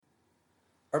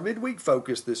Our midweek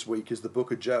focus this week is the book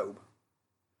of Job.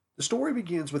 The story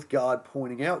begins with God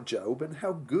pointing out Job and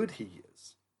how good he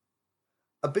is.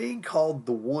 A being called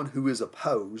the one who is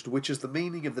opposed, which is the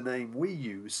meaning of the name we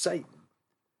use, Satan,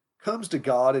 comes to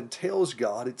God and tells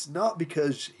God it's not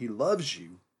because he loves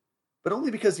you, but only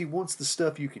because he wants the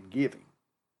stuff you can give him.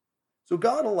 So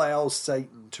God allows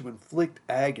Satan to inflict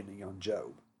agony on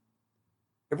Job.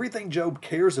 Everything Job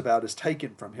cares about is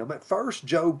taken from him. At first,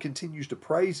 Job continues to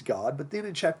praise God, but then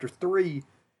in chapter 3,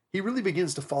 he really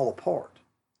begins to fall apart,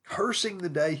 cursing the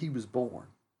day he was born.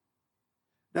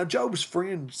 Now, Job's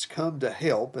friends come to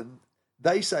help, and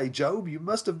they say, Job, you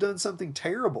must have done something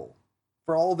terrible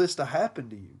for all this to happen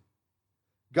to you.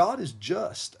 God is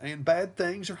just, and bad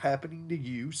things are happening to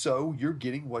you, so you're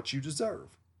getting what you deserve.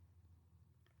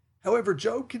 However,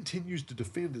 Job continues to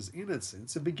defend his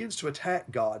innocence and begins to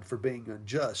attack God for being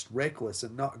unjust, reckless,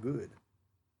 and not good.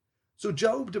 So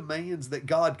Job demands that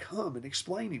God come and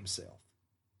explain himself.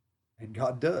 And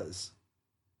God does.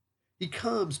 He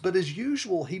comes, but as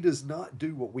usual, he does not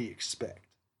do what we expect.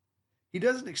 He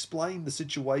doesn't explain the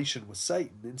situation with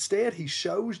Satan. Instead, he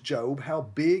shows Job how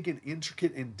big and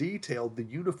intricate and detailed the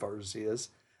universe is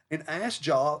and asks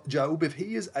Job if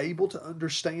he is able to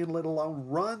understand, let alone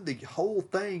run the whole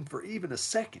thing for even a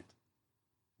second.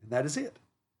 And that is it.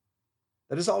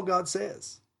 That is all God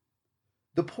says.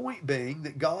 The point being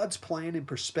that God's plan and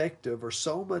perspective are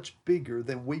so much bigger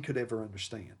than we could ever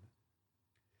understand.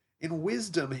 In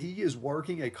wisdom, he is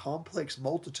working a complex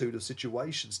multitude of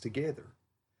situations together.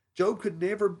 Job could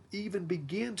never even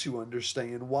begin to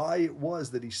understand why it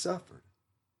was that he suffered.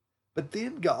 But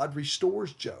then God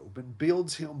restores Job and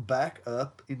builds him back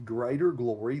up in greater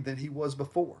glory than he was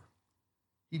before.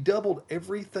 He doubled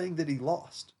everything that he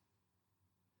lost.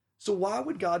 So why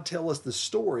would God tell us the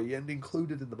story and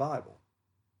include it in the Bible?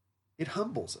 It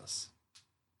humbles us.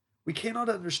 We cannot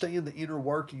understand the inner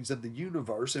workings of the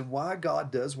universe and why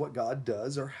God does what God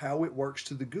does or how it works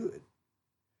to the good.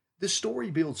 This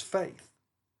story builds faith.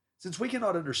 Since we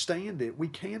cannot understand it, we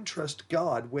can trust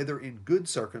God whether in good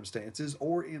circumstances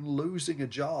or in losing a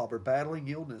job or battling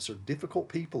illness or difficult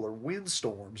people or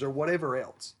windstorms or whatever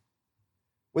else.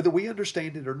 Whether we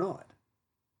understand it or not,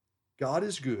 God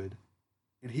is good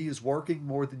and he is working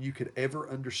more than you could ever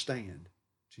understand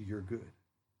to your good.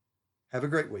 Have a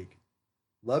great week.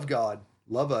 Love God,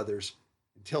 love others,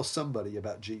 and tell somebody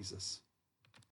about Jesus.